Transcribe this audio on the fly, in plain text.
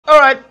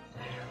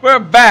We're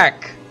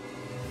back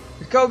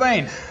with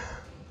Cobain.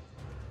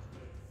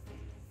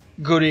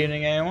 Good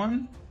evening,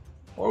 everyone,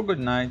 or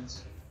good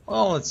night.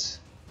 Well, it's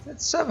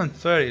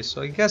 7:30,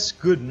 so I guess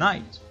good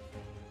night.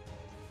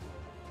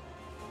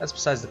 That's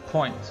besides the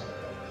point.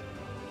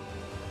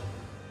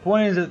 The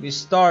point is that we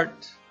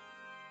start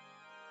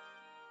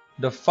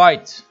the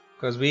fight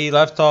because we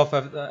left off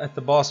at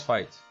the boss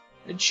fight,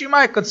 which you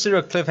might consider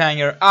a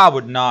cliffhanger. I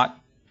would not.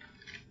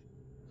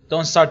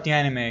 Don't start the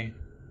anime.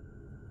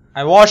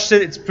 I watched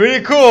it, it's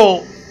pretty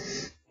cool.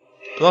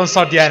 Don't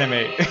start the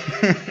anime.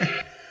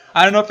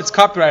 I don't know if it's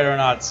copyrighted or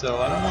not, so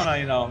I don't wanna,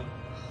 you know.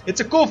 It's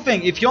a cool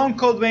thing. If you own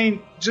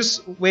Cobain,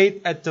 just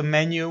wait at the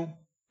menu.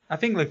 I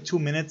think like 2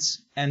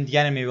 minutes and the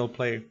anime will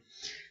play.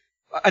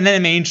 An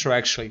anime intro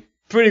actually.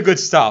 Pretty good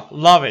stuff.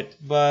 Love it.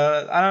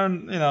 But I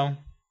don't, you know,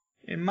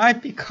 it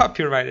might be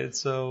copyrighted,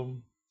 so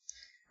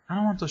I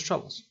don't want those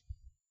troubles.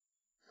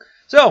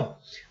 So,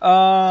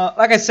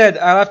 like I said,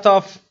 I left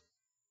off.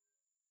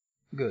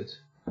 Good.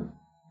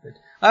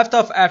 I left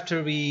off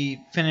after we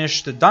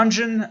finished the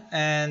dungeon,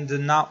 and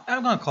now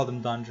I'm gonna call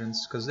them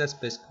dungeons because that's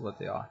basically what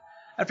they are.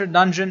 After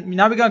dungeon,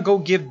 now we're gonna go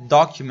give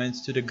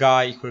documents to the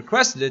guy who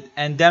requested it,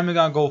 and then we're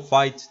gonna go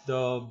fight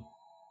the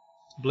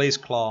Blaze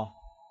Claw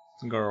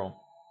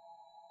girl.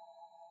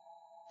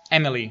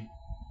 Emily.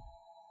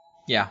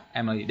 Yeah,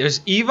 Emily. There's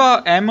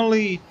Eva,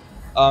 Emily,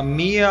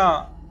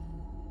 Mia,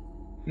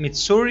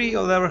 Mitsuri,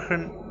 or whatever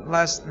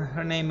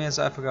her name is,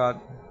 I forgot.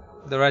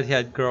 The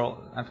red-haired girl,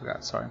 I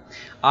forgot, sorry.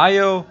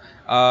 Ayo,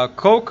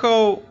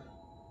 Coco,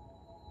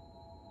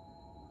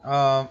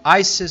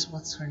 Isis,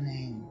 what's her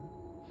name?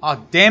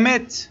 Oh, damn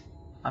it!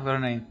 I've got her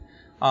name.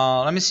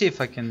 Let me see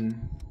if I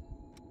can...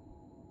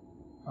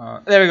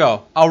 there we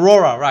go.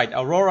 Aurora, right.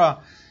 Aurora,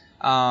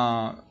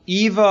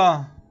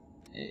 Eva...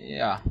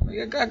 Yeah,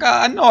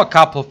 I know a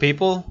couple of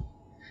people.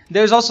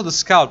 There's also the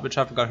scout, which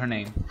I forgot her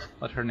name.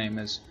 What her name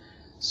is.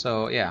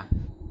 So, yeah.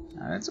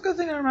 It's a good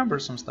thing I remember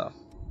some stuff.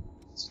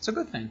 It's a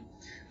good thing.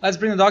 Let's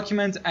bring the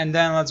document and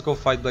then let's go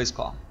fight Blaze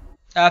Claw.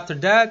 After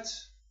that,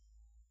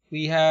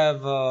 we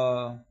have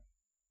the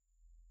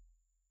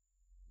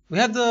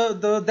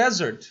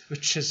desert,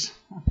 which is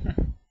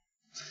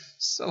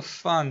so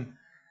fun.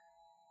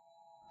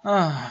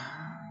 I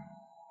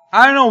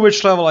don't know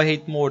which level I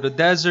hate more, the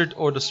desert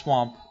or the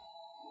swamp.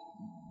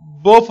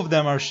 Both of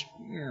them are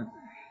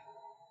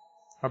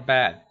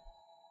bad.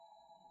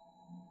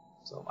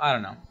 So I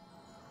don't know.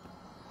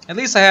 At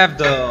least I have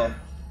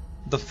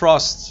the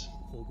frost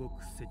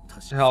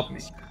to help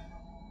me.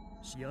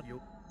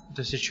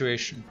 The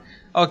situation.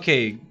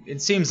 Okay,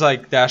 it seems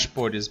like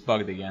dashboard is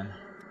bugged again.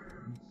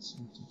 It's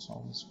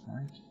almost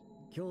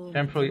right.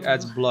 Temporarily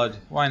adds blood.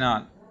 Why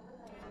not?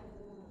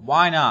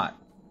 Why not?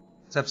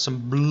 Let's have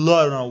some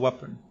blood on our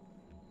weapon.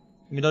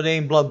 Even though they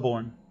ain't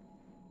bloodborne.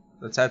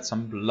 Let's add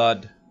some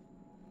blood.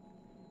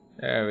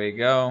 There we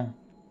go.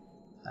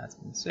 That's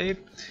been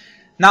saved.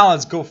 Now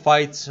let's go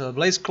fight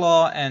Blaze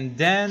Claw, and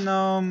then,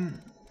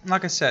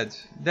 like I said,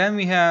 then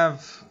we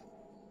have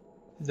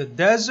the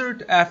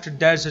desert. After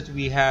desert,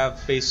 we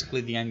have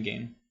basically the end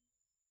game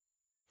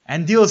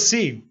and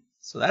DLC.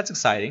 So that's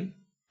exciting.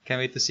 Can't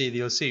wait to see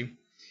DLC.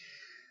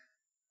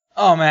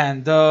 Oh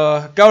man,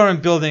 the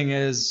government building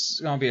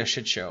is gonna be a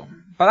shit show.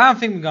 But I don't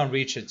think we're gonna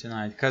reach it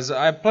tonight because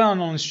I plan on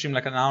only stream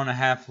like an hour and a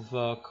half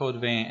of Code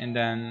Vein and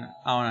then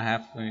hour and a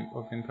half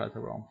of Imperator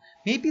Rome.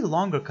 Maybe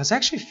longer because I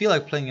actually feel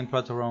like playing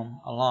Imperator Rome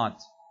a lot.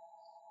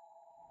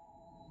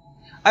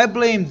 I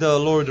blame the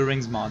Lord of the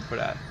Rings mod for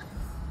that.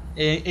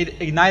 It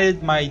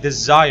ignited my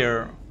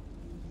desire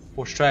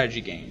for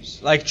strategy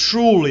games. Like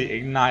truly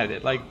ignited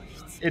it. Like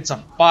it's a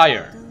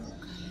fire.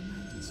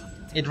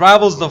 It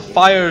rivals the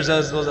fires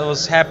as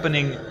was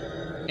happening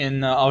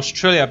in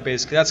Australia,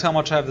 basically. That's how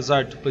much I have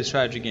desire to play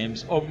strategy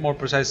games, or more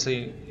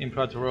precisely,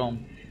 Imperator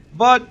Rome.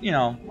 But, you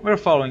know, we're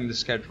following the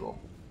schedule.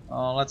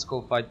 Let's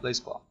go fight Blaze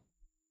Claw.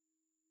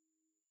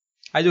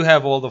 I do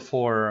have all the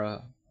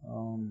 4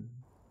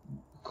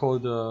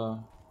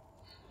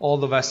 all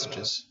the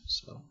vestiges,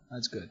 so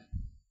that's good.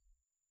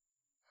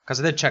 Because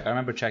I did check, I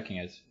remember checking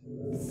it.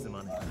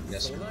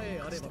 Yes.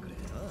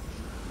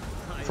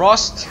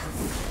 Frost.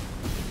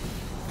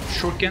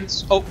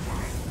 Shurikens. Oh,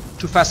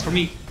 too fast for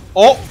me.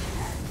 Oh,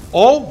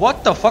 oh,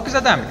 what the fuck is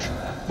that damage?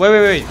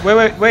 Wait,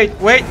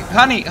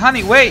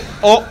 honey, wait.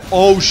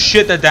 Oh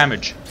shit, that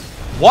damage.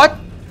 What?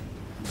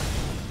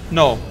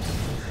 No.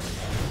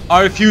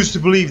 I refuse to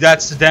believe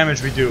that's the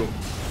damage we do.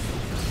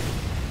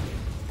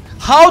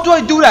 How do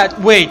I do that?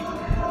 Wait.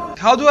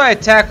 How do I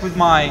attack with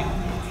my...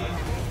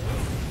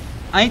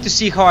 I need to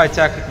see how I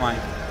attack with my...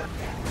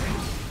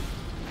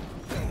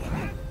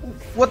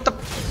 What the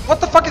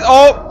fuck is...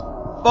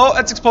 Oh,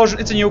 that's explosion.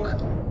 It's a nuke.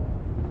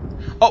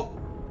 Oh,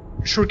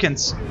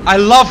 Shurikens. I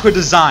love her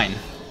design.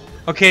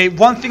 Okay,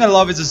 one thing I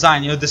love is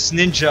design. You know, this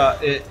ninja,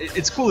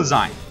 it's cool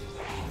design.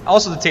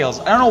 Also the tails.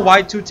 I don't know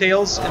why 2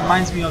 tails. It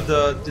reminds me of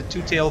the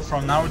 2 tail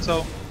from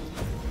Naruto.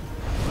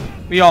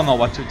 We all know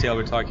what 2 tail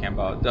we're talking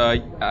about.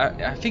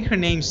 I think her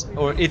name's,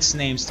 or its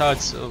name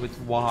starts with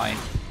Y.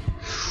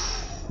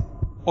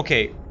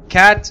 Okay,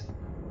 cat,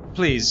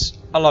 please.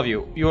 I love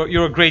you.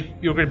 You're a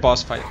great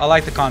boss fight. I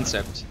like the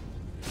concept.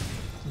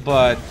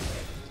 But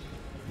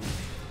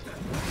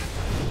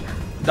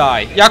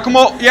die.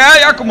 Yakumo!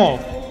 Yeah, Yakumo!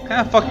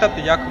 Kinda fucked up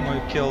that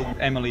Yakumo killed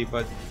Emily,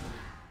 but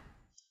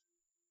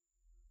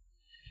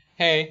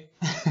hey.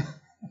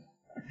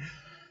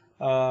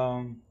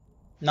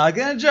 Not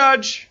gonna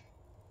judge.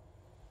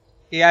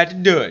 He had to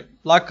do it.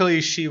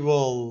 Luckily she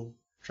will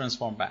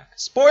transform back.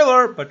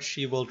 Spoiler, but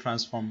she will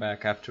transform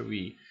back after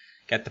we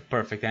get the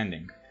perfect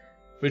ending.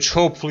 Which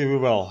hopefully we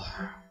will.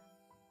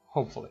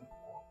 Hopefully.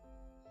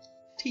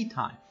 Tea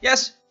time.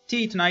 Yes,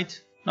 tea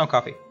tonight. No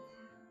coffee.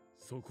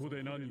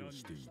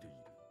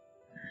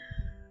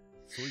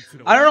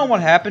 I don't know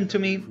what happened to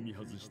me.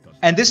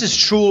 And this is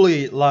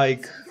truly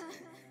like...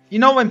 You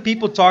know when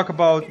people talk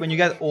about when you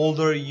get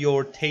older,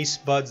 your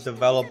taste buds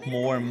develop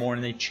more and more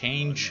and they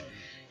change.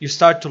 You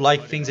start to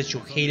like things that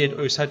you hated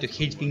or you start to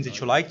hate things that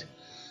you liked.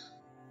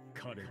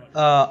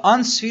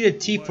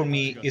 Unsweetened tea for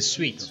me is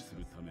sweet.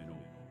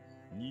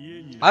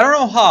 I don't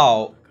know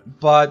how,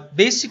 but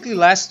basically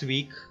last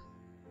week,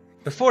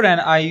 before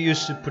then I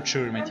used to put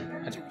sugar in my tea.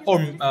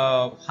 Or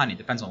honey,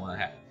 depends on what I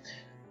had.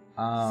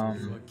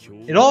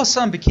 It all of a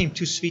sudden became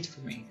too sweet for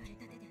me.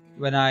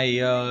 When I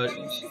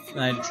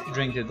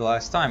drank it the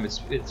last time,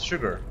 it's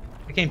sugar.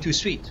 It became too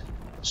sweet.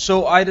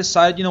 So I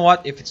decided, you know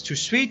what, if it's too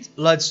sweet,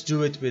 let's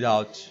do it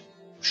without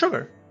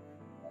sugar.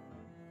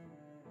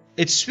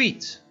 It's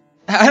sweet.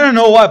 I don't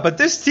know why, but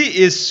this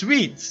tea is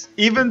sweet.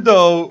 Even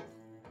though,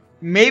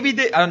 maybe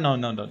they, I don't know,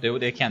 no,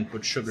 they can't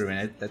put sugar in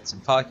it. That's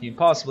fucking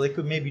impossible. They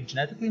could maybe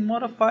genetically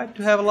modify it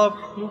to have a lot of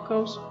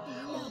glucose.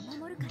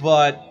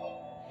 But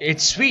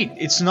it's sweet.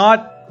 It's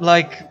not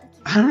like,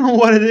 I don't know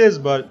what it is,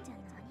 but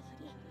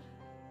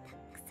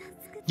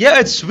yeah,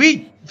 it's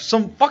sweet. For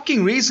some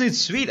fucking reason it's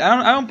sweet.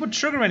 I don't put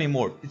sugar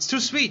anymore. It's too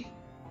sweet.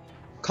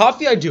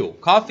 Coffee I do.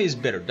 Coffee is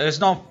bitter.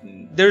 There's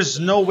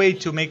no way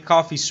to make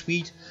coffee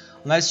sweet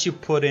unless you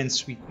put in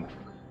sweet milk.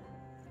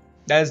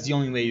 That is the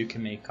only way you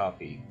can make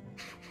coffee.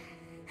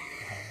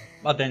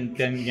 But then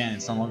again,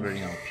 it's no longer,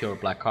 you know, pure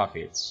black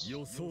coffee. It's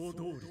then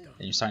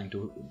you're starting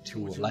to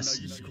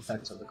lessen the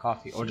effects of the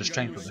coffee or the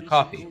strength of the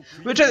coffee,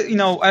 which I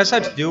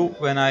decided to do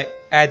when I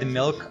add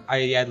milk.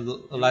 I add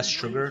less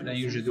sugar than I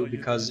usually do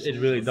because it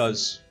really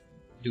does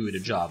do the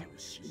job.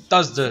 It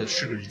does the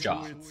sugar's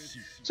job.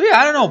 So yeah,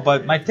 I don't know,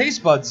 but my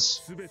taste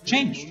buds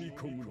changed.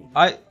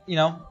 I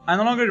no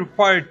longer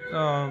required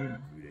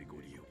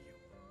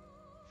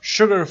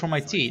sugar for my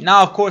tea.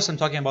 Now, of course, I'm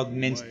talking about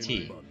mint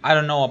tea. I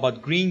don't know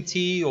about green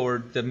tea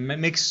or the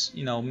mix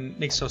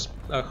of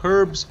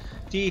herbs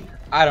tea.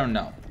 I don't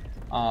know.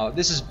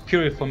 This is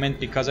purely for mint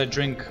because I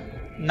drink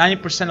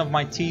 90% of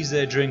my teas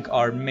that I drink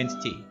are mint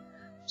tea.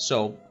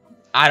 So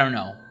I don't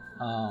know.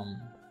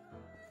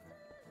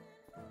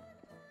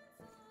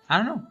 I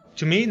don't know.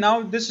 To me,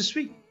 now this is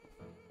sweet,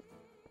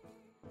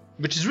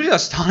 which is really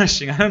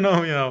astonishing. I don't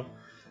know,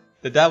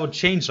 that would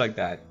change like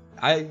that.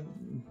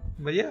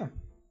 But yeah,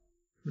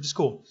 which is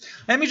cool.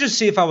 Let me just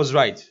see if I was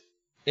right.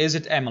 Is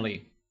it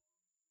Emily?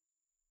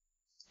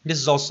 This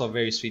is also a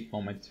very sweet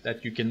moment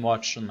that you can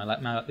watch on my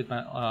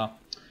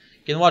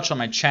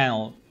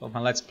channel of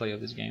my Let's Play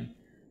of this game.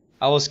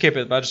 I will skip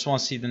it, but I just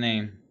want to see the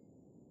name.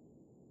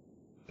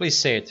 Please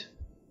say it.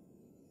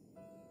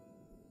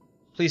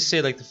 Please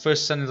say like the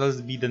first sentence. Let's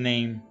be the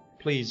name,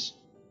 please.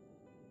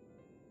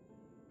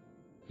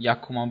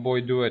 Yakumo, my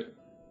boy, do it.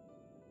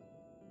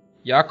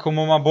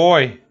 Yakumo, my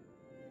boy.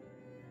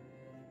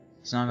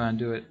 He's not gonna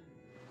do it.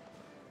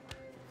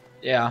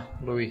 Yeah,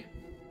 Louis.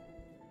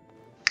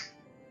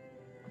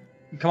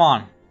 Come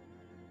on.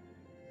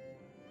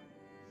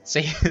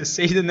 Say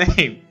the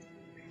name.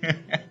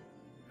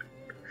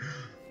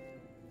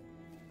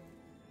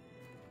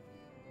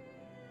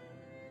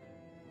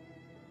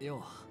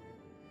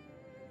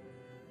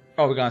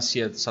 Oh, we're gonna see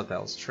it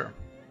subtitles, sure.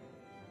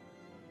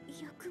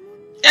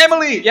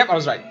 Emily! Yep, I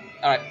was right.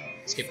 Alright,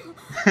 skip.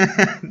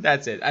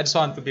 That's it. I just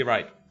wanted to be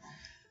right.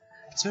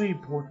 It's very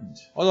important.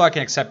 Although I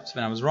can accept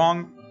when I was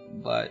wrong,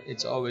 but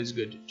it's always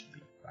good to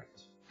be right.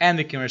 And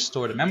we can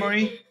restore the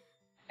memory.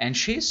 And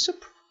she is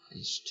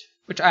surprised.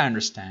 Which I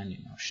understand,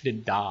 she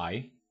did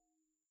die.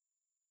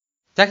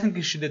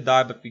 Technically she did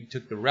die, but we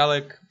took the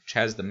relic, which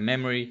has the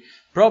memory.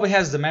 Probably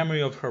has the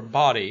memory of her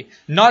body.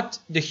 Not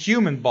the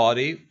human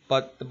body,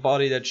 but the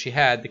body that she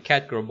had, the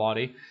cat girl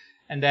body.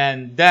 And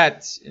then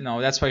that,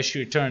 that's why she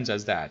returns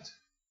as that.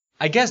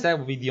 I guess that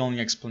would be the only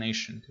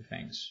explanation to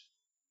things.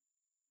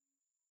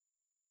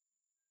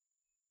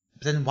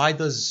 But then why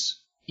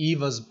does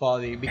Eva's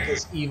body,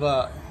 because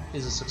Eva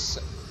is a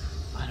success.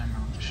 I don't know.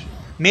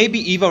 Maybe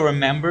Eva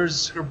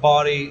remembers her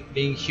body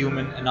being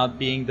human and not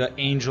being the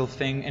angel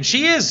thing. And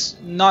she is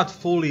not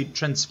fully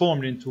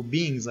transformed into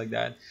beings like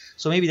that.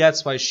 So maybe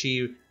that's why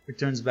she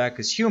returns back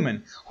as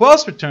human. Who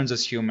else returns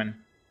as human?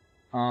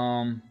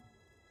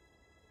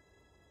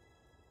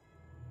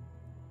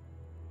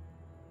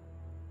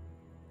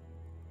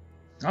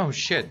 Oh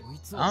shit.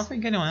 I don't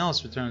think anyone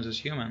else returns as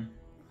human.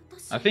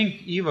 I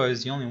think Eva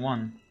is the only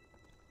one.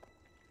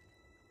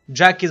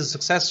 Jack is a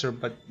successor,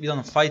 but we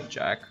don't fight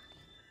Jack.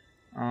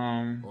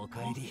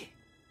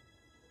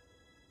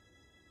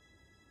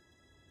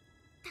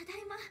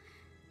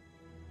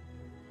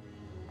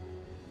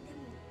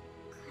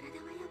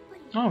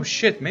 Oh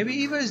shit, maybe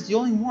Eva is the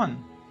only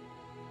one.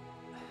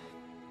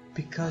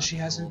 Because she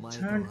hasn't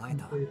turned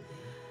completely.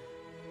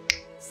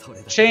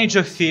 Change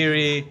of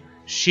theory.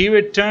 She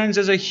returns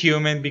as a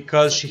human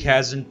because she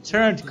hasn't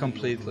turned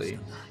completely.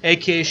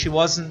 AKA she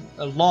wasn't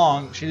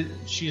long.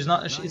 She's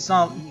not. It's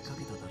not.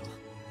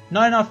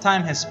 Not enough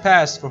time has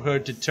passed for her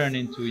to turn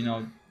into, you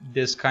know,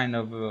 this kind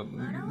of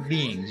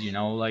beings. You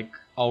know, like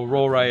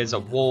Aurora is a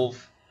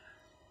wolf.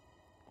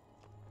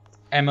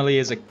 Emily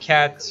is a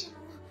cat.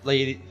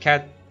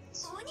 Cat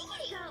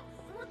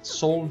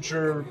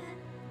soldier.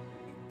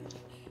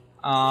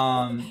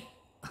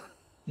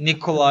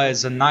 Nicola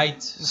is a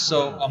knight,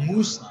 so a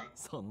moose knight.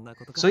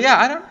 So yeah,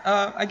 I don't.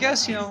 I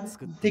guess, you know,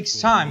 it takes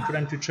time for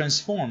them to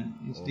transform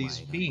into these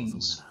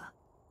beings,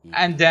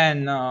 and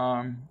then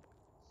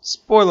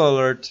spoiler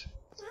alert: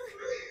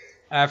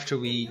 after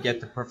we get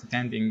the perfect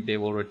ending, they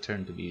will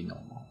return to be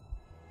normal,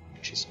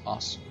 which is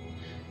awesome.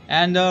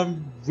 And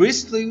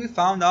recently we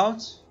found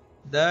out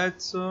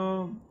that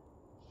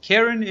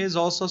Karen is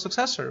also a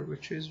successor,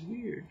 which is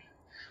weird.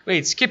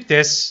 Wait, skip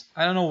this.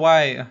 I don't know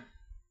why.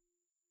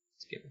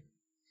 Skip it.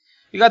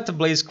 You got the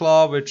Blaze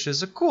Claw, which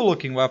is a cool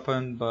looking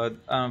weapon, but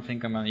I don't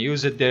think I'm gonna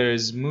use it. There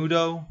is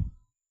Mudo.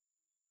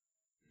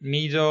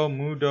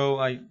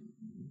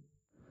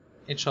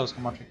 It shows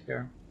how much I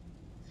care.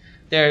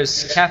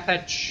 There's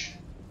Cathach.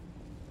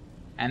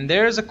 And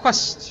there's a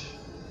quest.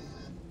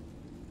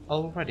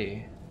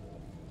 Already.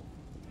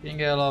 Didn't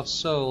get a lot of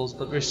souls,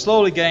 but we're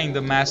slowly getting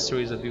the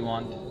masteries that we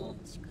want.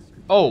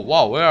 Oh,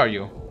 wow, where are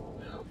you?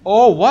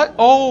 Oh, what?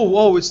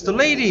 Oh, it's the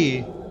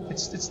lady.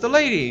 It's the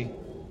lady.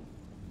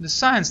 The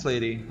science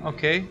lady.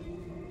 Okay.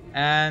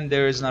 And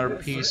there is another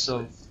piece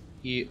of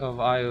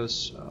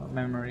Io's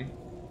memory.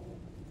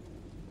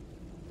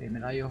 Wait a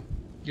minute, Io.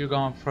 You're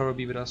gonna forever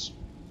be with us.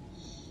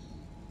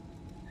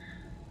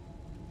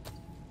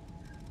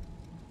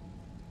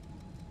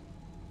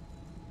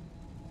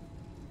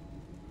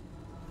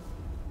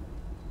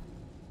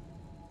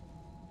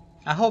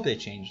 I hope they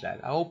change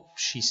that. I hope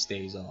she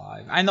stays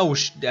alive. I know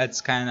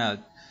that's kind of...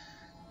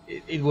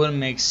 It wouldn't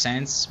make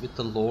sense with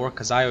the lore,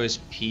 because Io is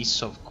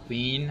piece of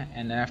queen,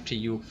 and after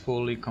you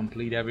fully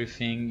complete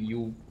everything,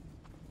 you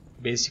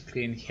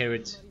basically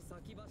inherit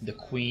the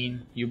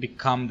queen. You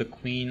become the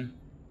queen.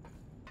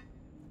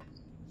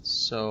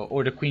 So,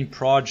 or the queen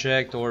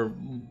project, or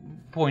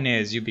point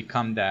is, you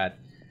become that.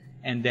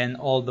 And then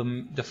all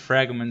the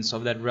fragments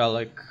of that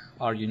relic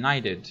are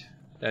united,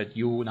 that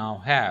you now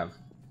have.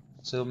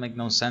 So it'll make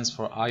no sense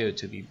for Io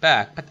to be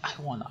back, but I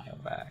want Io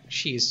back.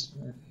 She's...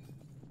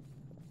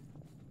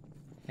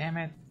 Damn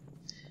it.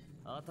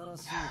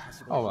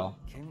 Oh well.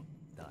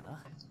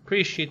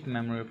 Appreciate the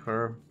memory of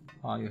her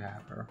while you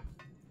have her.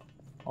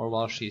 Or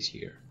while she's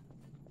here.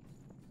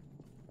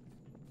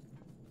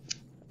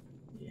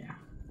 Yeah.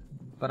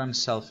 But I'm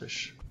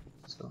selfish,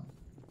 so...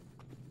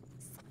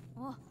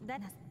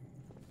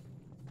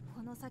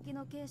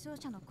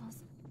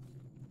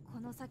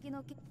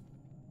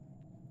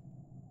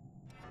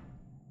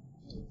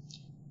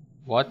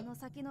 What?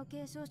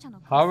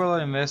 How will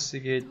I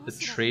investigate the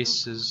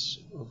traces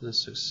of the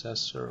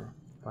successor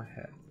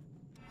ahead?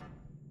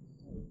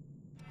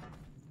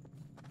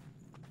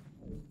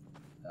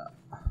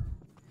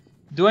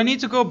 Do I need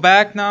to go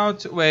back now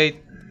to...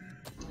 Wait.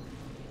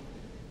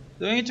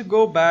 Do I need to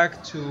go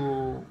back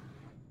to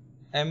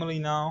Emily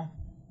now?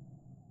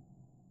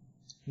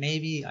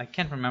 Maybe, I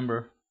can't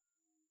remember.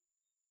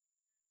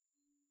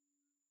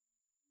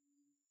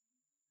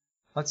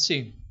 Let's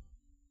see.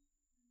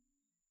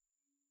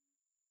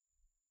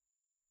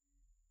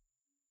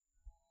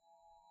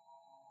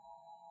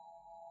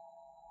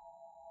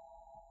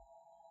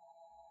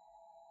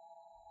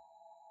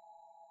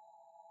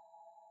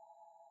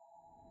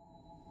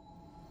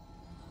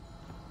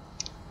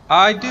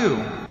 I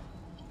do.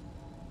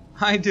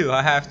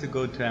 I have to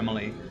go to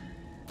Emily.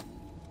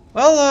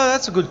 Well,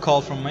 that's a good call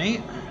from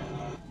me.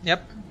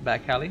 Yep,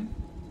 back alley.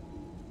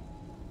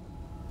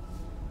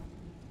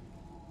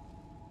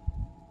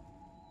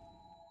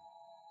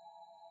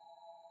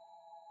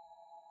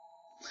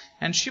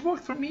 And she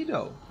worked for me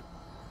though.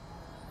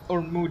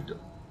 Or Mood.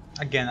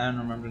 Again, I don't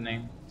remember the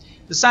name.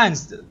 The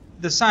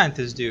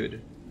scientist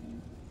dude.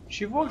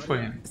 She worked for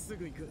him.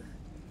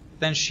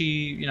 Then she,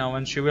 you know,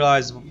 when she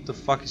realized what the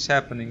fuck is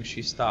happening,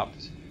 she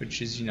stopped.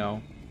 Which is, you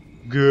know,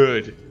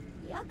 good.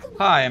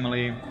 Hi,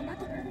 Emily.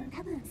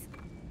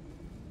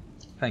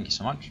 Thank you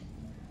so much.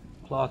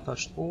 Claw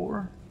touched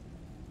ore.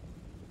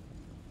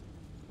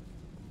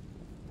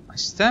 My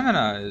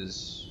stamina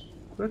is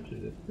quickly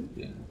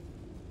depleting.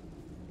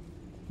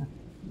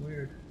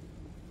 Weird.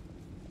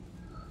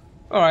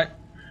 Alright.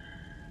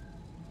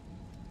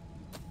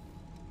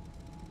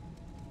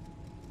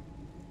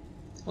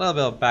 A little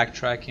bit of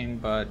backtracking,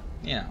 but,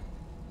 you know,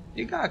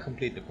 you gotta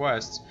complete the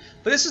quests.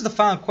 But this is the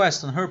final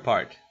quest on her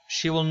part.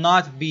 She will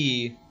not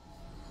be...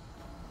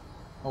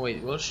 Oh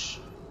wait, will she?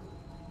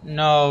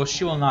 No,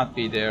 she will not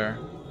be there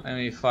when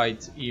we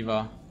fight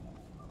Eva.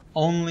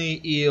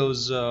 Only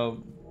Eo's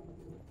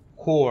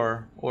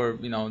core, or,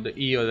 you know, the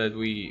Eo that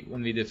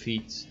when we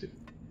defeat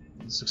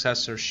the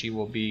successor, she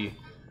will be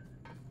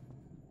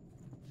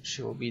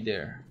she will be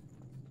there.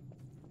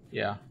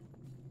 Yeah.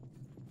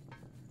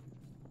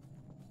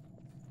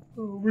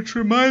 Oh, which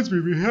reminds me,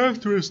 we have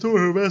to restore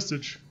her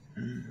message.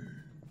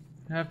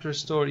 We have to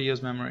restore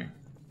Io's memory.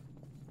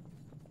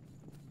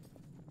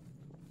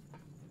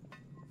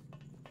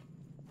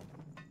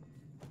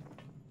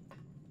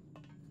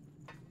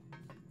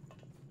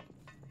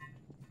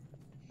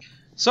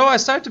 So I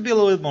started to be a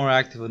little bit more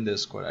active in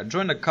Discord. I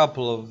joined a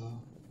couple of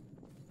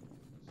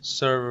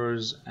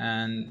servers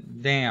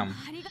and damn,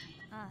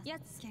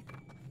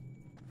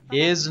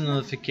 is a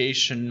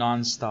notification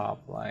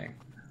non-stop. Like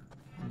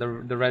the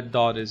red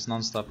dot is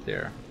non-stop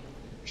there,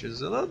 which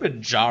is a little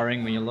bit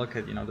jarring when you look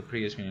at, you know, the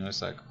previous menu.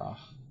 It's like, oh,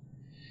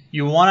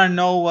 you want to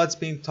know what's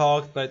being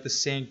talked, but at the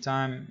same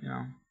time, you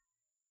know,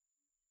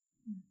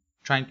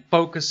 trying to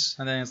focus,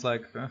 and then it's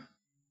like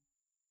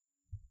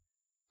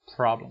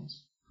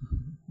problems.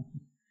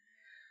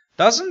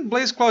 Doesn't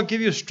Blaze Claw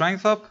give you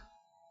strength up?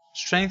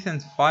 Strength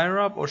and fire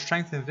up, or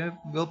strength and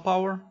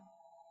willpower?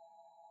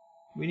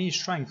 We need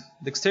strength.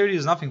 Dexterity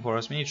is nothing for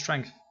us, we need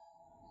strength.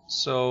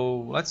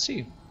 So let's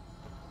see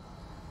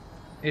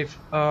if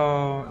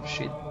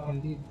she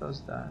indeed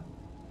does that.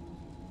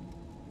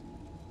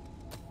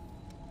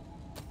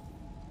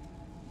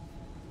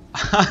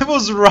 I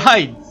was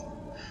right!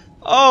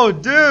 Oh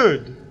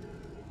dude!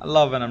 I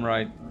love when I'm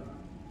right.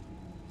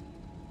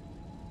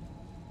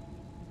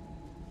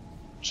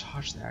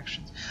 Charged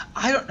actions.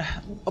 I don't.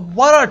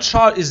 What are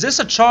charged? Is this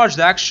a charged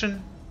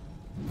action?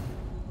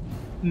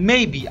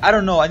 Maybe. I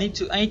don't know. I need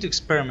to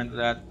experiment with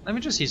that. Let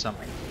me just see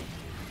something.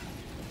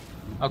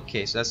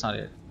 Okay, so that's not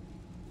it.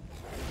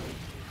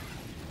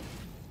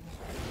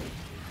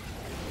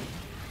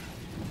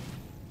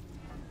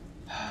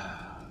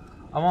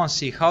 I want to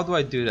see. How do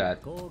I do that?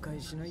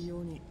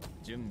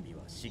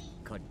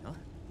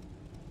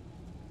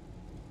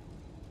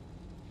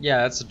 Yeah,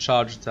 that's a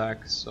charge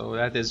attack. So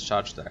that is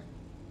charge attack.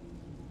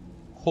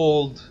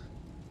 Hold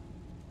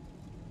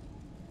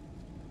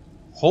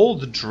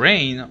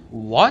drain.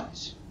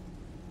 What?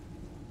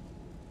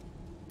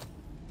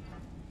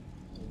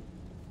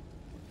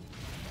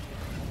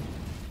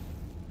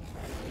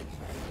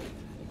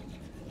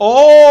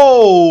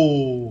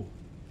 Oh!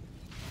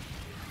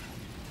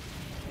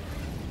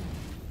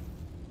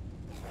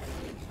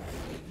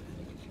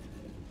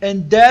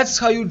 And that's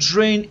how you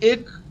drain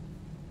ick.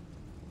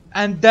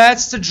 And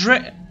that's the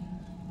drain.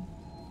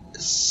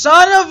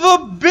 Son of a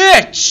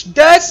bitch!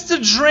 That's the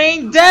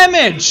drain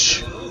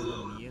damage!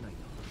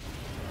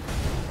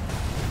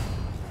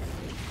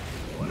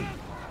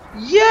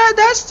 Yeah,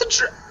 that's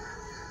the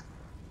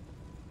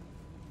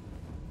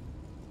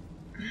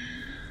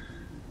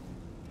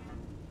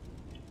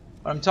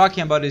What I'm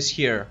talking about is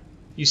here.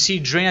 You see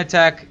drain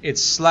attack,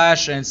 it's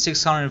slash and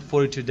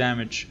 642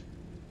 damage.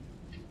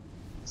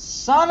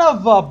 Son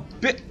of a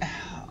bit.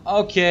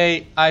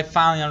 Okay, I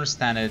finally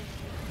understand it.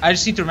 I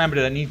just need to remember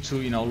that I need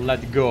to, you know,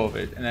 let go of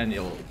it, and then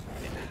it'll.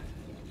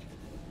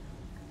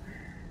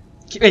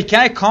 Wait, can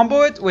I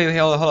combo it? Wait,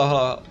 hold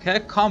on. Can I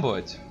combo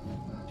it?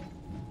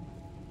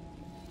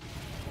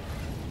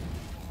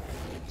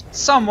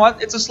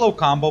 Somewhat. It's a slow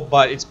combo,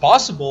 but it's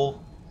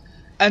possible.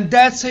 And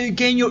that's how you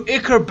gain your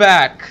Ichor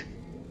back.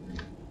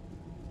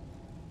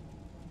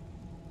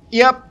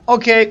 Yep.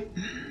 Okay.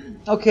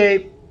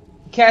 Okay.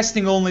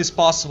 Casting only is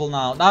possible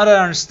now. Now that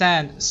I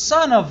understand.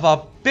 Son of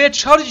a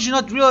bitch, how did you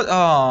not realize?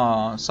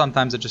 Oh,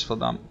 sometimes I just feel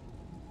dumb.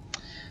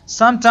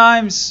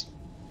 Sometimes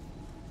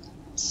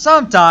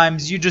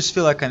you just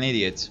feel like an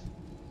idiot.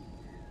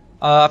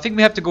 I think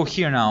we have to go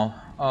here now.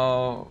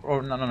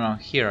 Or no,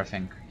 here I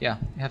think. Yeah,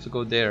 we have to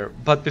go there.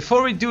 But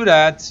before we do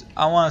that,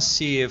 I want to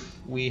see if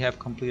we have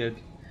completed,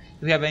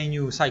 if we have any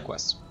new side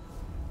quests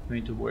we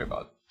need to worry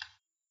about.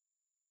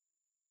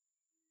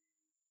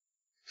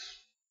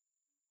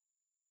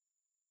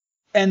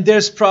 And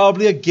there's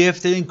probably a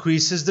gift that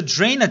increases the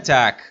drain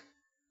attack.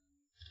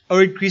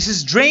 Or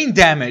increases drain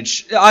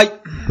damage.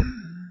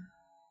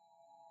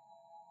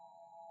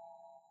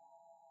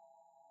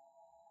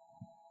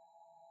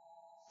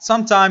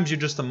 Sometimes you're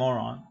just a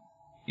moron.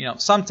 You know,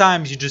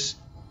 sometimes you just...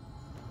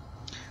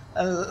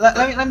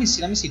 let me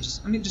see, let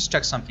me just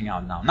check something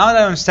out now. Now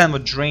that I understand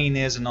what drain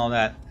is and all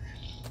that.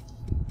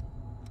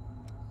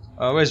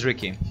 Where's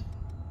Ricky?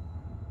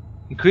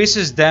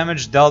 Increases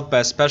damage dealt by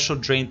a special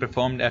drain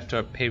performed after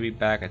a parry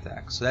back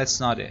attack. So that's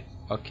not it.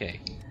 Okay.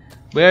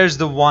 Where's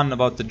the one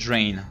about the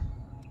drain?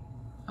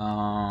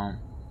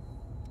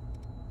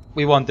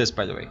 We want this,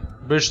 by the way.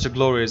 Bridge to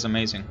Glory is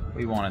amazing.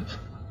 We want it.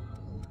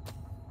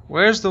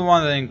 Where's the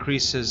one that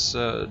increases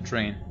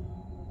drain?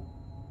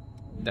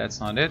 That's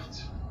not it.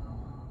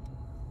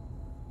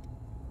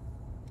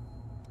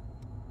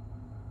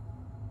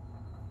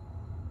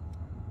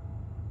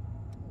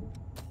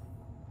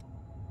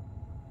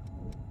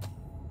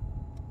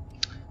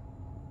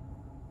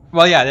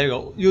 Well, yeah, there you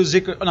go. Use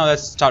Zikr. Oh, no,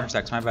 that's charge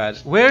attacks. My bad.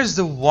 Where's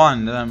the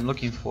one that I'm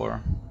looking for?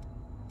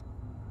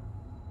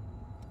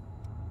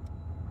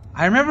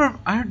 I remember.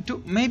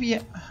 Maybe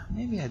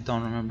I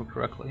don't remember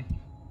correctly.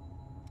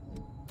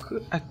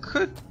 I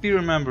could be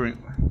remembering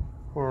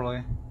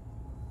poorly.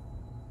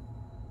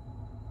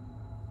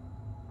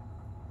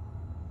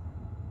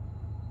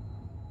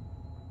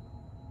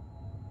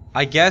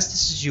 I guess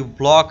this is you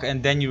block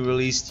and then you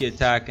release the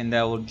attack, and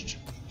that will...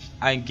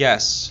 I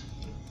guess.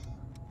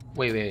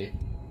 Wait.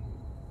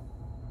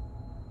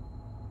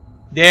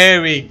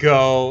 There we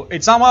go.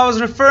 It's not what I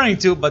was referring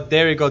to, but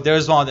there we go.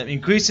 There's one of them.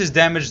 Increases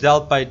damage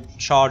dealt by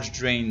charge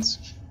drains.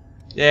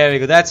 There we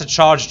go. That's a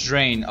charge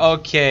drain.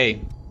 Okay.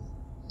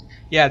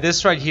 Yeah,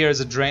 this right here is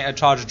a drain, a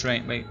charge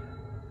drain. Wait.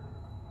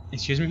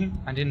 Excuse me?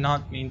 I did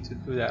not mean to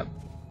do that.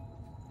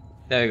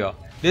 There we go.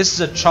 This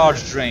is a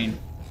charge drain.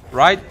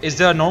 Right? Is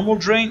there a normal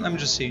drain? Let me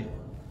just see.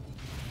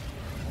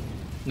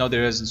 No,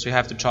 there isn't, so you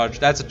have to charge.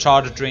 That's a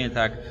charge drain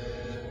attack.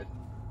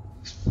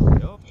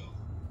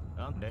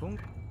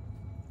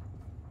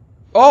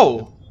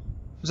 Oh!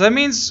 So that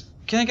means...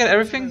 Can I get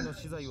everything?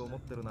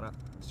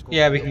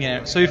 Yeah, we can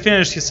get it. So we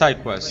finished his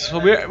side quest. So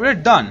we're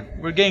done.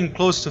 We're getting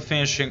close to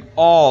finishing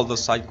all the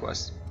side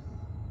quests.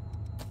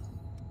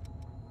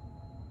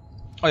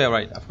 Oh yeah,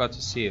 right. I forgot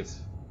to see if...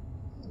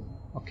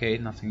 Okay,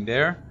 nothing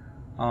there.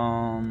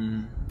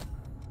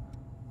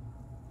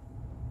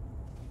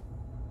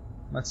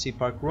 Let's see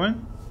Park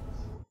Ruin.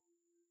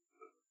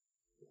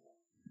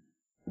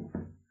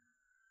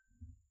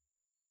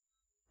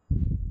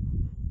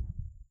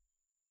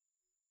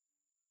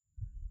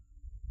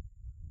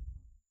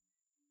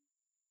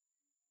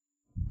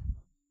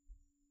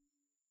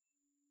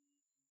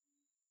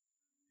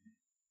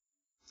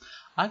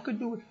 I could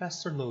do with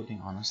faster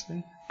loading,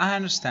 honestly. I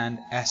understand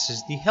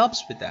SSD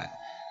helps with that,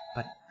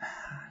 but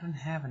I don't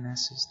have an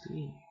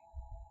SSD.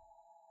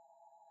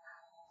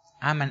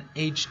 I'm an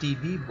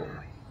HDD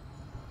boy.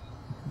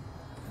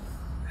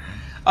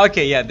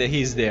 Okay, yeah,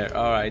 he's there.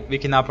 Alright, we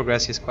can now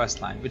progress his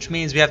quest line, which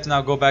means we have to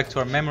now go back to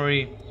our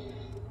memory.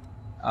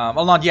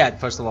 Well, not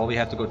yet. First of all, we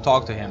have to go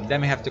talk to him.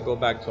 Then we have to go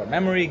back to our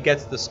memory,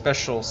 get the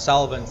special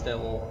solvents that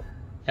will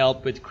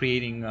help with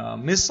creating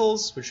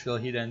missiles, which will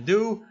he then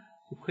do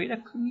to create a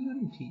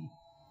community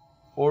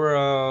or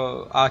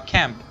a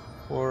camp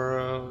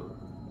for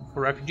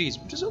refugees,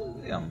 which is a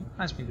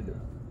nice thing to do.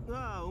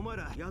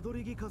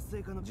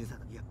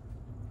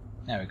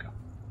 There we go.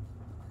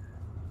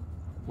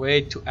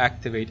 Way to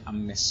activate a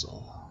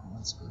missile.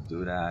 Let's go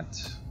do that.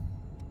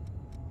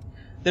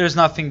 There's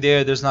nothing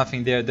there. There's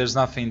nothing there. There's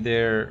nothing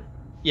there.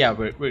 Yeah,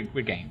 we're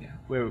getting there.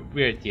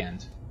 We're at the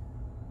end.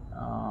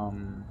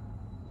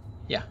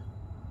 Yeah,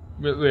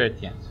 we're at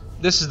the end.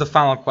 This is the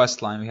final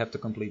quest line we have to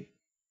complete.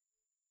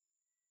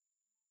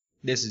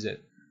 This is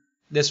it.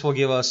 This will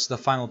give us the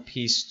final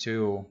piece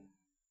to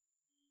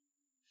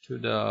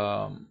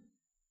the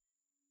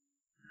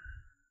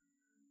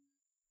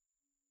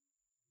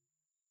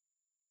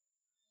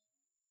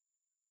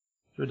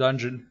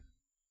dungeon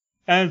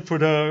and for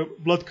the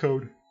blood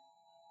code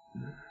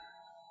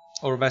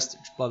or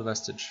vestige, blood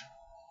vestige,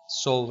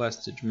 soul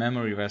vestige,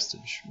 memory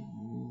vestige.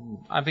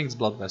 I think it's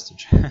blood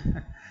vestige.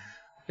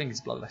 I think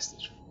it's blood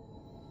vestige.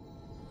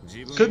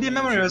 Could be a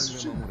memory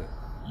vestige. You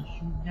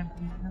never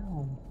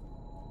know.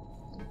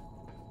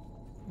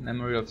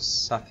 Memory of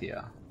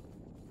Sathya.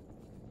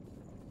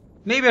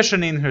 Maybe I should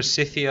name her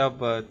Scythia,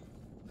 but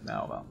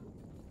no, well,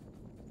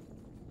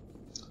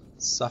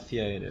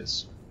 Sathya it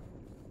is.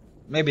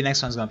 Maybe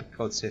next one's gonna be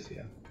called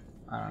Scythia.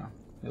 I don't know.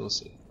 We'll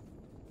see.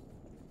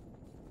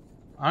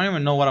 I don't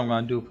even know what I'm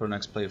gonna do for the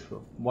next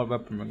playthrough. What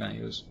weapon we're gonna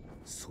use.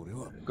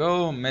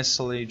 Go,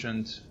 missile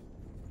agent.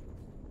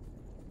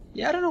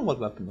 Yeah, I don't know what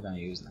weapon we're gonna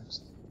use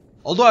next.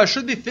 Although I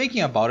should be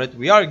thinking about it,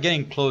 we are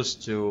getting close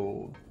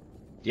to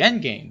the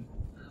end game.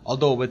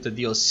 Although with the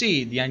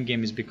DLC, the end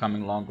game is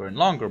becoming longer and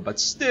longer, but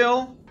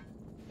still,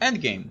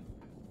 end game.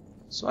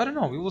 So I don't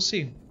know. We will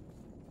see.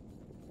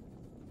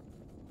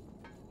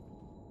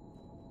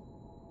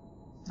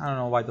 I don't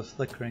know why the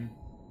flickering,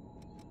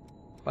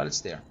 but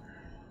it's there.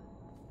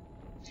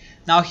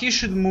 Now he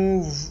should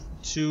move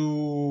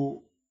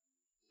to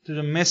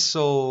the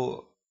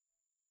missile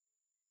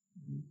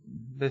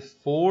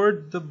before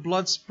the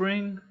blood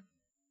spring,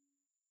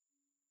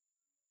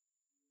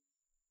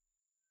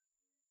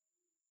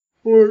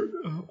 or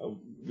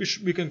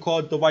we can call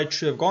it the White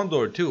Tree of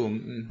Gondor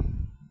too.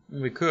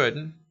 We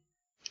could.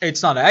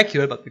 It's not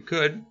accurate, but we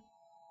could.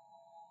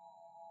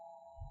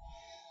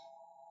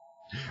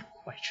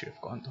 White Tree of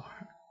Gondor.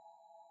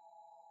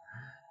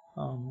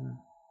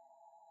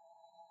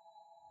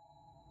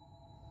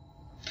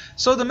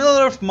 So the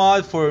Middle-earth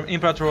mod for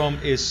Imperator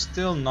is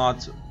still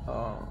not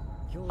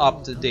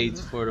up to date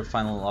for the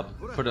final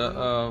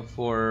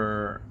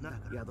for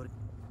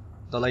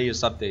the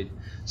latest update.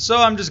 So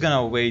I'm just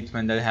gonna wait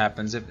when that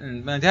happens.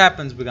 When it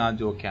happens, we're gonna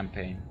do a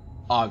campaign.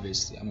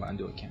 Obviously, I'm gonna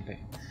do a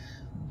campaign.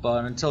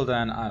 But until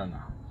then, I don't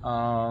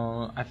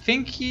know. I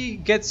think he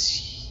gets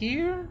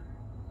here.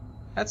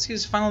 That's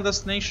his final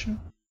destination.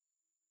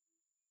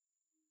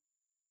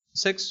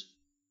 6.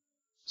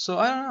 So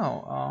I don't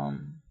know.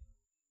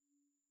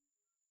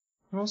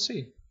 We'll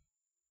see.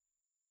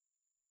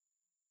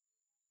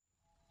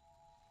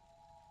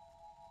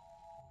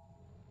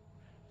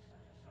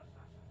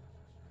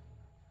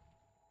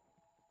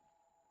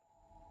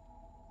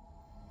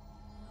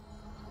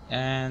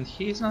 And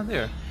he's not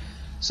there.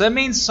 So that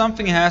means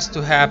something has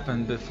to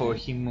happen before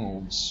he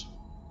moves.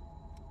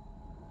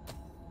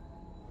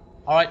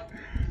 Alright,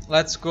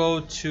 let's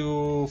go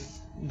to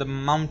the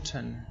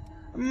mountain.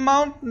 The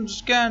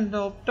mountains,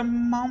 Gandalf, the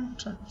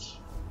mountains.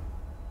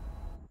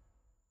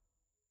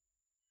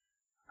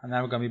 I'm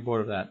never gonna be bored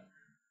of that.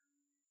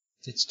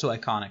 It's too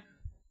iconic.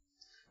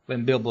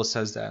 When Bilbo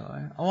says that,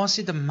 like, I want to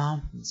see the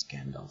mountains,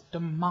 Gandalf, the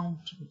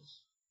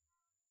mountains.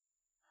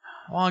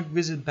 I want to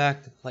visit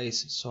back the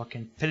places so I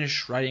can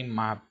finish writing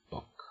my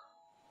book.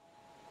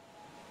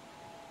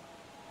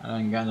 And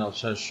then Gandalf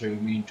says, so you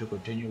mean to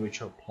continue with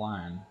your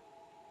plan?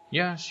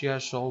 Yes,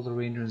 yes, all the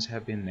arrangements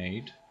have been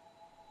made.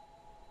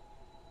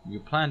 You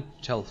plan to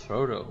tell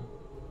Frodo,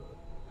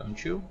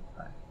 don't you?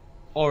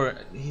 Or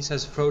he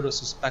says Frodo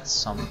suspects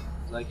something.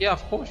 He's like, yeah,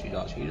 of course he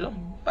does. He's a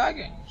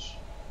Baggins.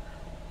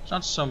 It's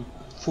not some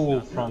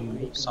fool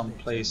from some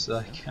place that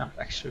I can't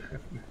actually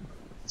remember.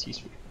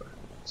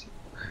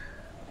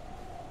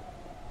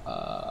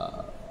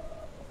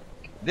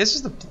 This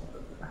is the...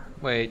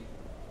 Wait.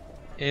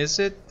 Is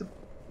it the...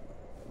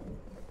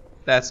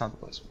 That's not the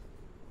place.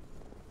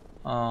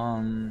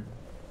 I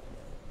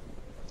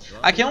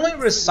can only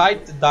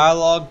recite the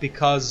dialogue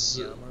because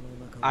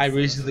I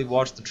recently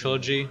watched the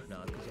trilogy.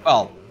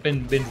 Well,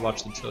 binge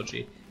watched the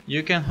trilogy.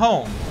 You can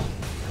home.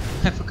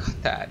 I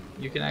forgot that.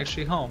 You can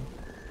actually home.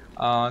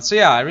 So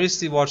yeah, I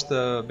recently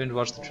binge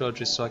watched the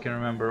trilogy so I can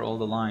remember all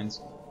the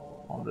lines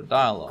on the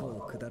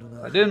dialogue. If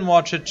I didn't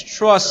watch it,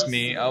 trust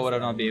me, I would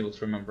not be able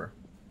to remember.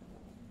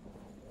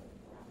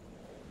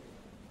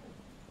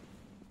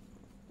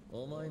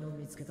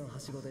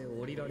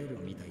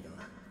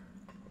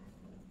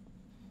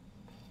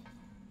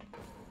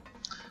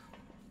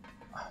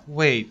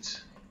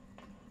 Wait.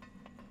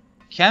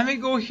 Can we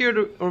go here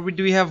to, or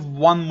do we have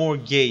one more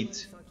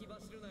gate?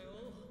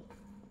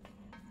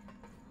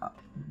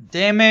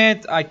 Damn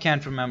it, I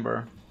can't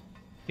remember.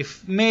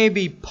 If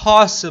maybe,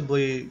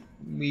 possibly,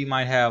 we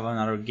might have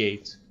another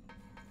gate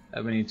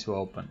that we need to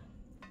open.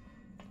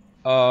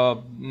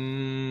 Nope,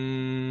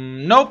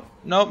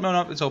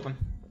 it's open.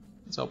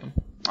 It's open.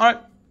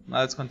 Alright,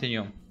 let's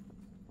continue.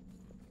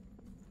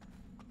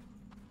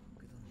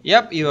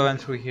 Yep, Eva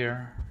went through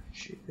here.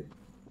 Shit.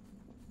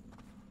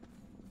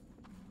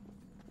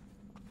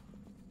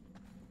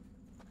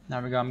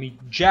 Now we gotta meet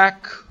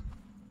Jack.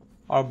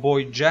 Our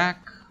boy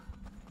Jack.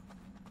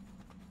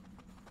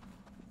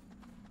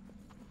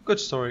 Good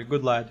story,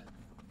 good lad.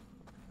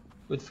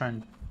 Good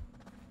friend.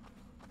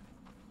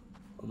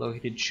 Although he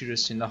did shoot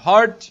us in the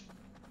heart.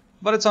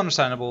 But it's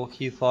understandable,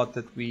 he thought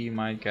that we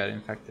might get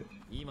infected.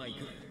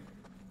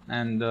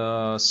 And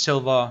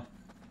Silva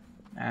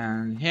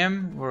and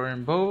him were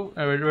in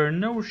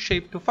no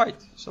shape to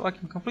fight. So I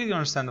can completely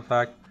understand the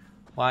fact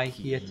why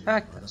he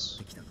attacked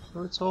us.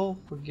 So it's all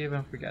forgive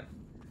and forget.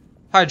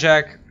 Hi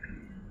Jack.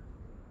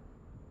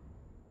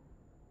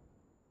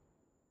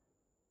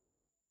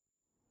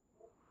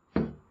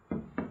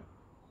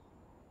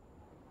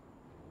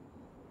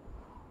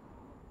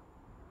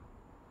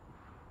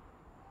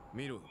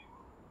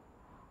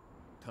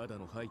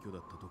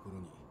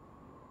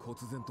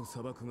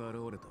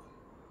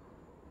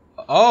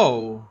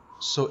 Oh,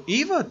 so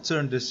Eva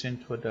turned this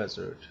into a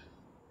desert.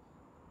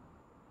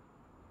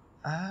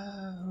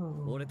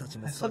 Oh, I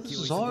thought this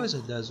was always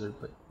a desert,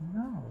 but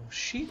no,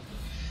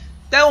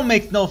 that will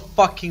make no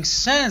fucking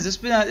sense.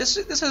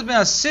 This has been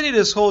a city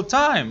this whole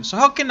time. So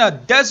how can a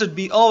desert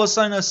be all of a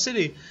sudden a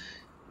city?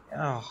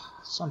 Oh,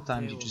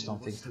 sometimes you just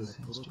don't think through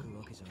things, dude.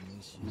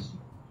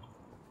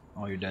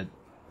 Oh, you're dead.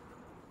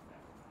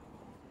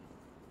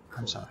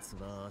 I'm sorry.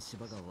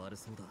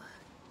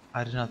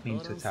 I did not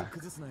mean to attack.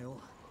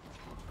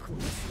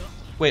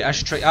 Wait, I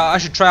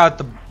should try out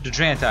the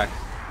drain attack.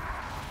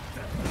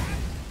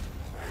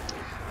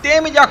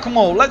 Damn it,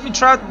 Yakumo! Let me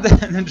try out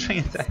the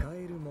drain attack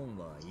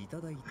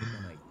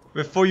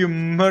before you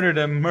murder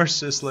them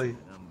mercilessly.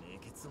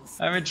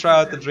 Let me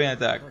try out the drain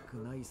attack.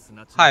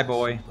 Hi,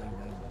 boy.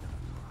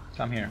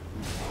 Come here.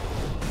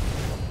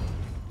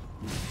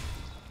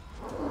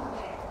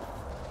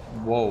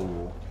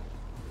 Whoa.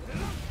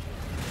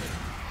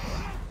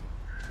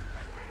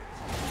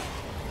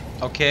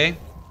 Okay.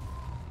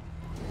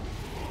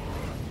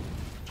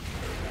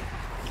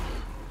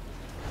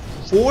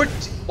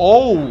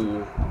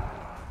 Oh.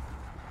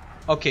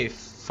 Okay,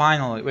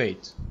 finally.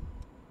 Wait.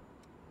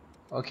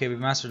 Okay, we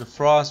mastered the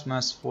frost,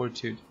 mastered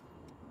fortitude.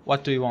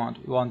 What do we want?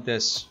 We want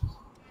this.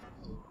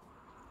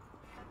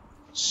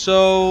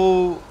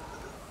 So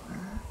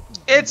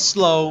it's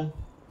slow.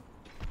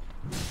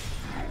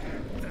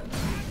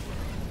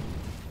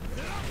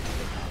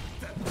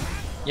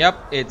 Yep,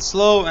 it's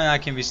slow and I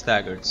can be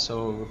staggered.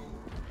 So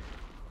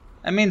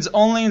that means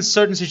only in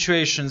certain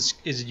situations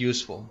is it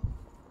useful.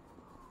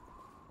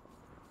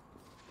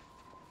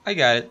 I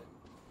got it.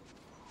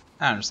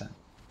 I understand.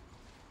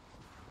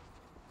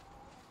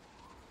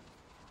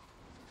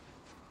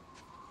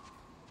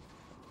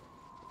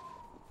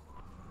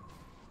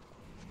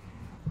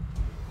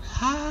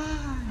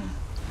 Hi.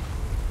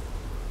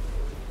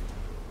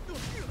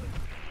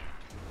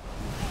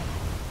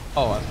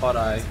 Oh, I thought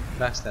I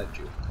backstabbed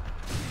you.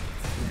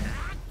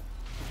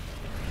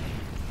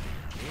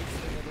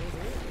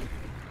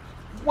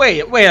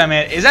 Wait a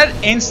minute. Is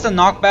that instant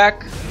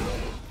knockback?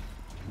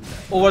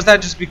 Or was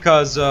that just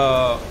because,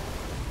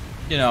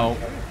 you know,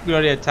 we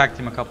already attacked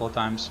him a couple of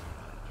times?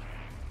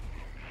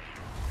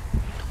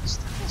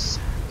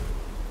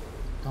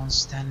 Don't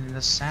stand in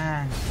the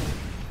sand.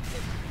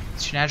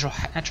 It's your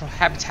natural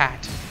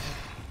habitat.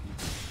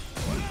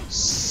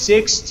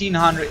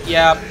 1600.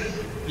 Yep.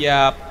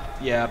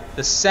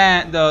 The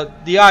sand,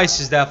 the ice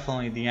is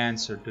definitely the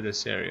answer to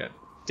this area.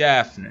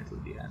 Definitely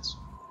the answer.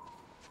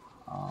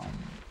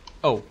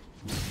 Oh,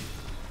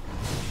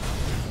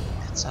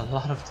 that's a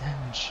lot of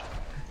damage.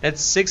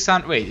 That's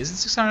 600. Wait, is it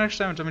 600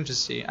 extra damage? Let me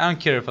just see. I don't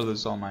care if I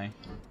lose all my.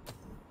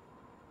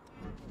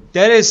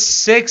 That is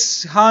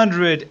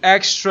 600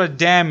 extra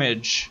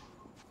damage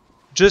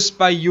just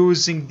by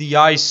using the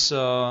ice.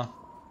 Whoa,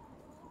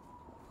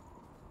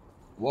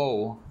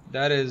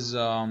 that is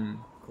a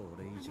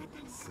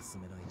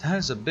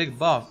big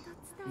buff.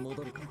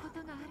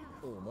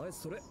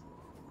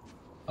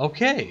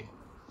 Okay,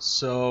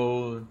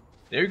 so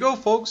there you go,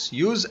 folks.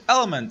 Use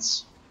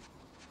elements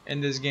in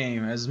this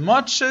game as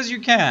much as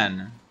you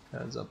can,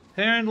 because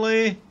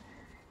apparently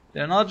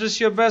they're not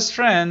just your best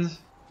friend,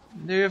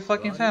 they're your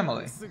fucking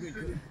family.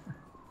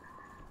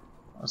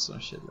 Or some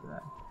shit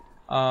like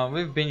that.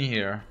 We've been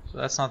here, so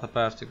that's not the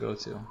path to go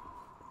to.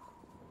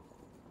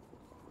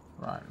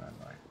 Right.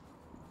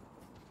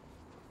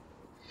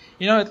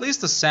 You know, at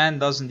least the sand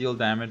doesn't deal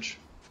damage,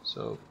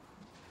 so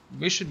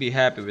we should be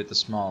happy with the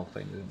small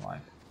things in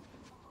life.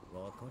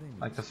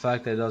 Like the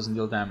fact that it doesn't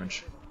deal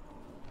damage.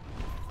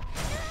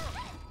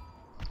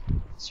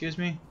 Excuse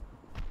me?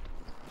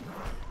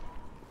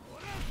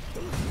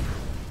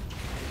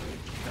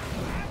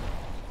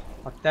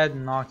 But that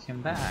knocked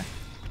him back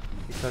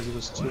because it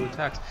was 2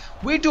 attacks.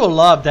 We do a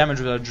lot of damage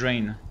with our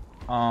drain,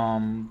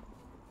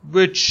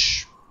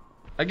 which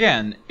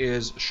again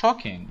is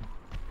shocking.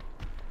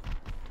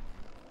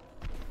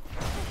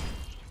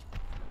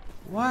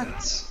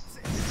 What?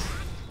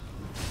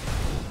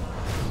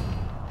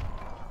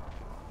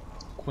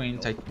 Queen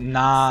Titanium.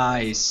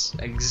 Nice!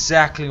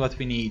 Exactly what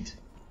we need.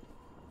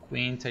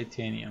 Queen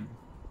Titanium.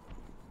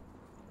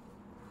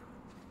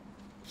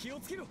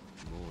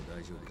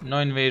 No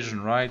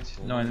invasion, right?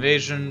 No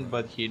invasion,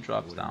 but he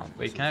drops down.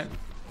 Wait, can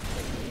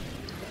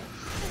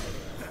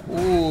I?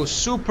 Ooh,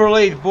 super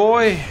late,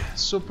 boy!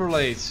 Super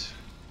late.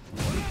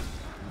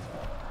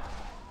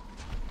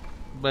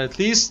 But at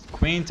least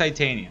Queen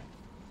Titanium.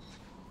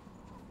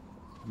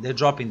 They're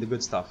dropping the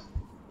good stuff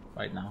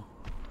right now.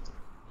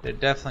 They're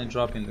definitely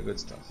dropping the good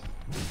stuff.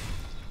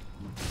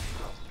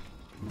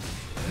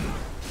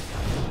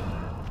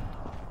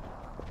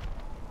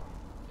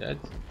 Dead.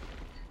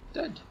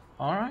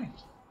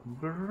 Alright.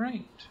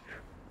 Great.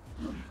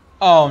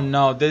 Oh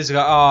no, this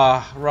guy.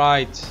 Ah,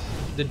 right.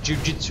 The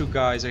Jiu-Jitsu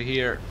guys are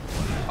here.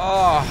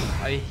 Oh,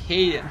 I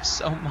hate him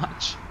so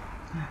much.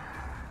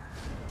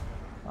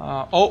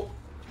 Oh.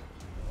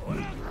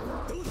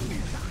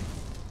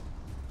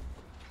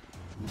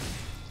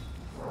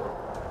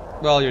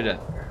 Well, you're dead.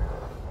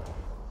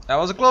 That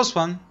was a close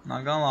one,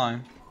 not gonna lie.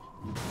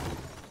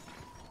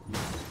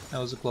 That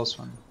was a close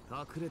one.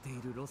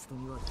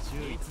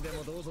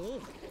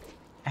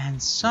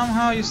 And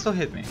somehow you still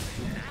hit me.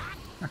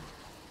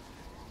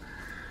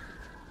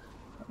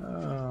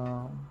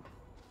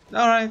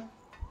 Alright,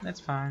 that's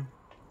fine.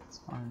 That's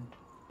fine.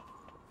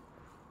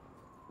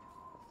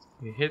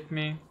 You hit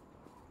me.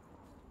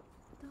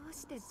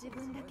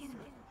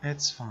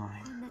 It's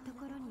fine.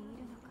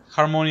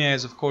 Harmonia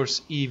is of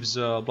course Eve's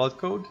blood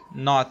code,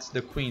 not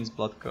the Queen's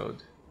blood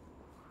code.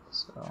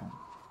 So,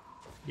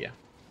 yeah.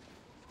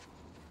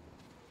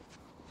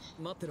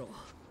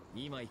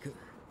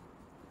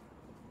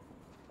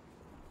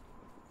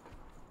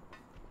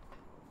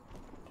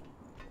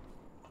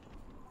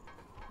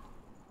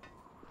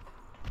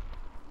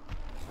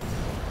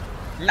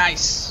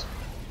 Nice!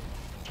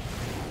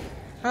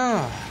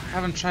 Oh,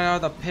 haven't tried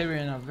out that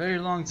parry in a very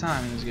long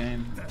time in this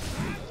game.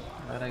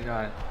 But I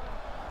got it.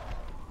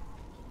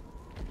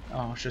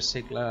 Oh, I should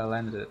say glad I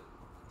landed it.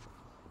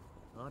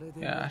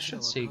 Yeah, I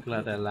should say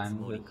glad I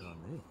landed it.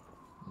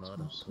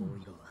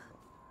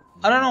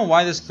 I don't know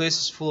why this place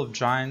is full of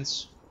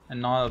giants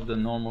and not of the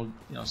normal,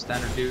 you know,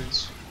 standard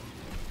dudes.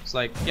 It's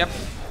like, yep,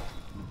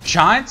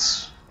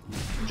 giants?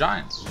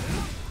 Giants.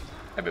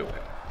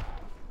 Everywhere.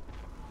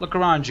 Look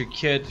around you,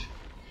 kid.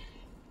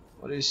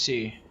 What do you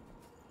see?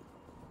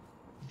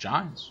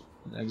 Giants.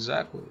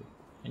 Exactly.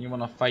 And you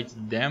wanna fight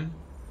them?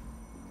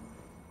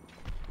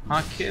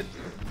 Huh, kid?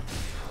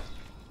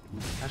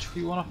 That's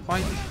who you wanna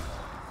fight?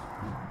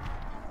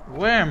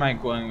 Where am I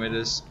going with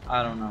this?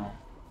 I don't know.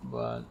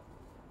 But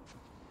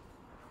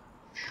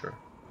sure.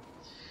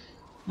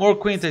 More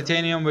Queen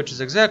Titanium, which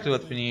is exactly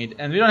what we need.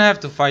 And we don't have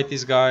to fight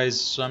these guys,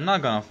 so I'm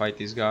not gonna fight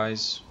these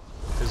guys.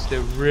 Because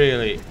there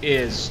really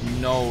is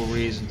no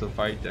reason to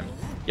fight them.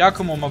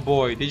 Yakumo, my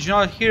boy, did you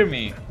not hear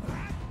me?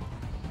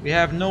 We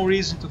have no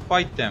reason to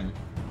fight them.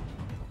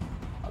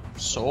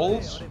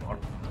 Souls? Or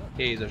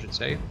K's, I should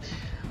say.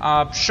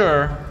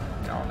 Sure,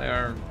 you know,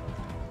 they're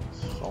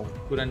so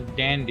good and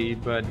dandy,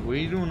 but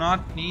we do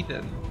not need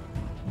them.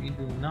 We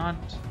do not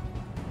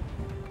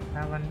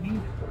have a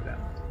need for them.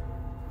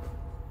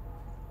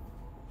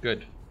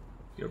 Good.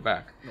 You're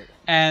back.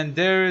 And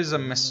there is a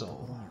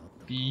missile.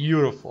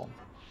 Beautiful.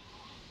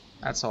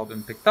 That's all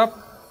been picked up.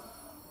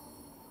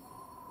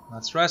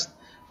 Let's rest.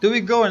 Do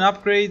we go and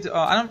upgrade?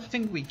 I don't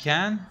think we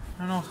can. I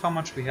don't know how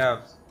much we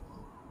have.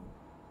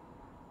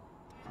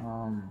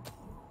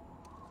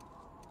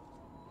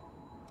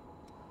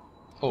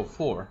 Oh,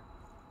 4.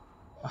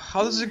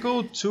 How does it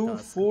go? 2,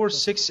 4,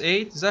 6,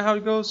 8? Is that how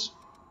it goes?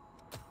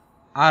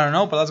 I don't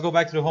know, but let's go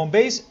back to the home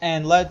base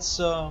and let's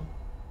talk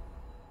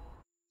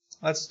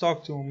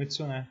to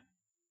Mitsune.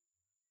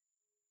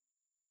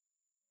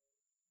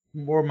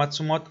 Or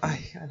Matsumoto.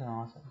 I don't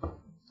know.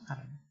 I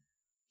don't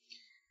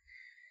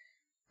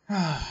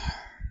know.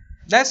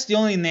 That's the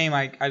only name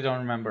I don't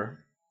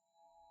remember.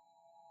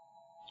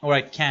 Or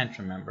I can't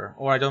remember.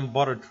 Or I don't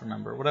bother to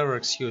remember. Whatever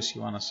excuse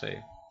you want to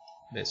say.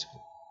 Basically.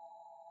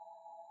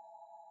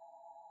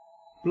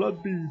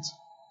 Blood beads.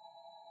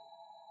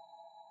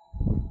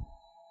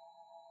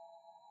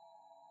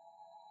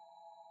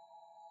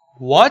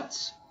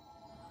 What?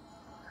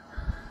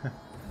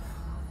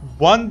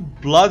 1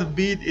 blood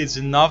bead is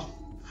enough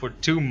for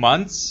 2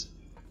 months?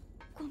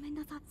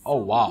 Oh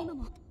wow.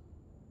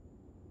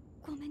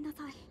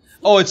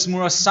 Oh, it's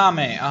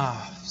Murasame.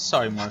 Ah,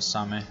 sorry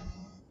Murasame.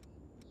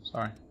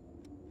 Sorry.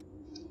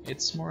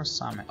 It's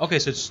Murasame. Okay,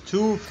 so it's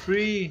 2,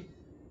 3,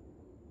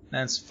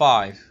 then it's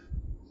 5.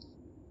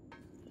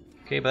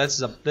 Okay, but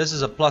this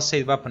is a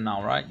 +8 weapon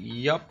now, right?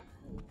 Yup.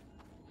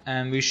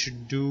 And we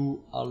should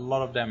do a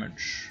lot of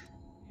damage.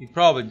 We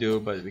probably do,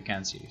 but we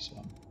can't see,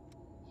 so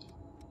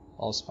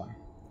all's fine.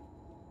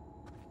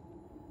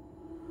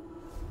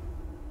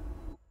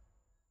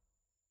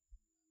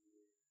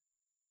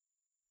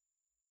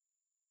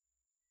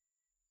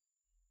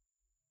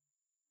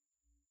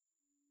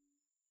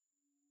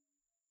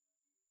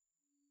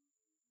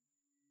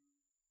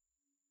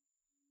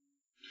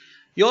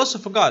 You also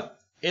forgot,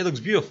 it looks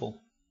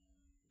beautiful.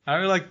 I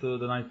really like the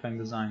Night Fang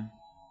design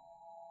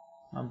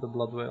of the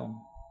Blood Whale.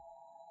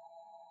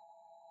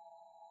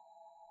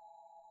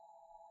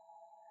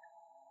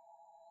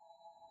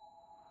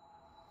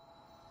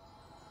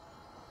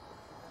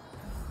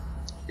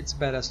 It's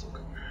badass look.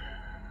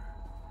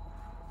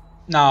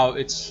 Now,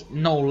 it's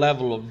no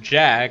level of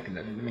Jack.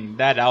 I mean,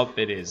 that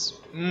outfit is.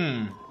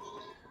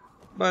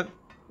 But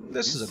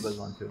this is a good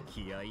one too.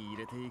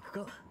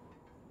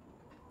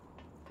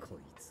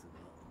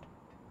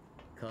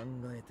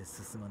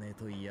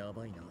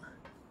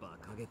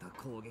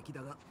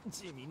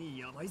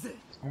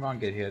 I'm gonna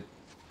get hit.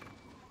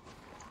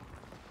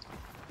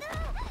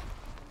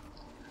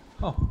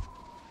 Oh.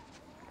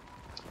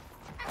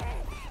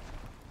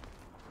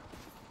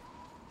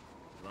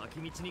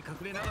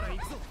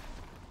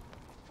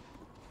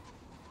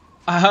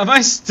 Am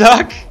I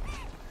stuck?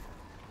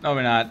 No,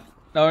 we're not.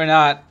 No, we're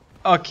not.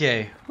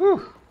 Okay.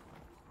 Whew.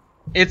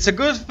 It's a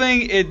good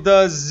thing it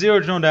does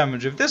 0 to no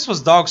damage. If this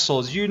was Dark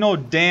Souls, you know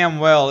damn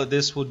well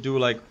this would do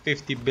like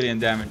 50 billion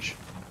damage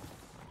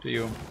to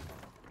you.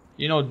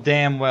 You know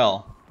damn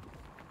well.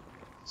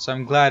 So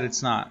I'm glad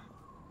it's not.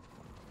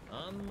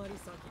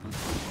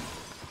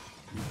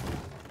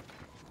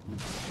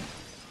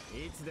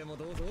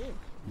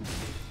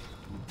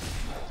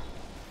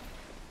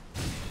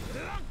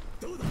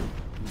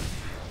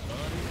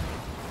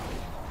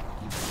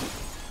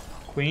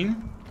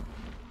 Queen?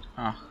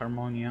 Ah,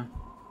 Harmonia.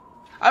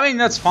 I mean,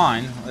 that's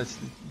fine.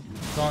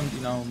 Don't,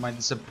 you know, my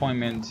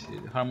disappointment.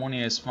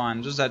 Harmonia is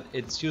fine. Just that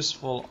it's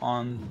useful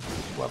on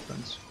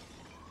weapons.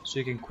 So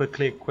you can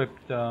quickly equip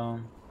the...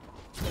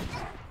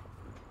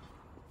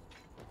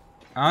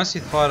 I honestly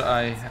thought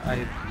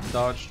I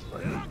dodged,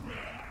 but I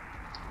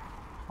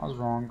was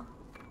wrong.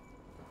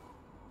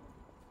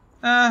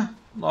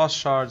 Lost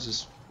shards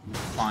is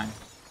fine.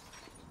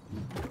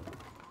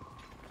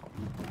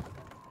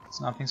 It's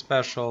nothing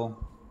special.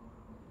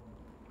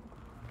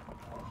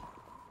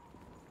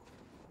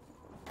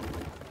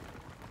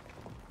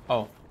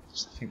 Oh,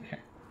 there's nothing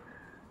there.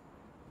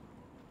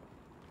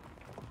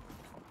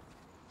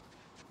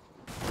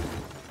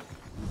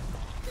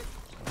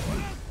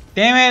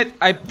 Damn it!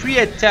 I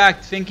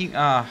pre-attacked thinking,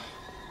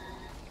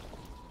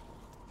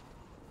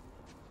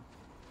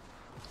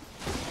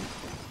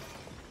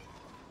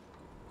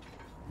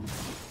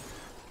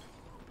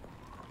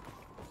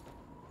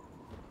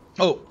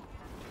 Oh,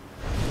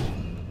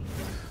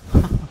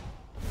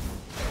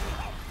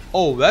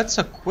 oh, that's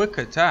a quick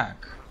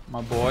attack,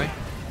 my boy.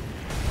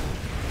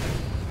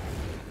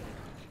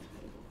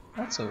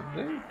 That's a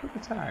very quick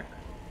attack.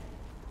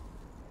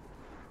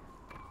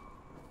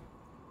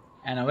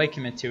 And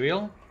awaken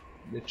material,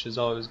 which is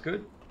always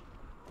good.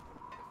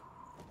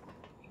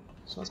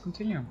 So let's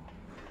continue.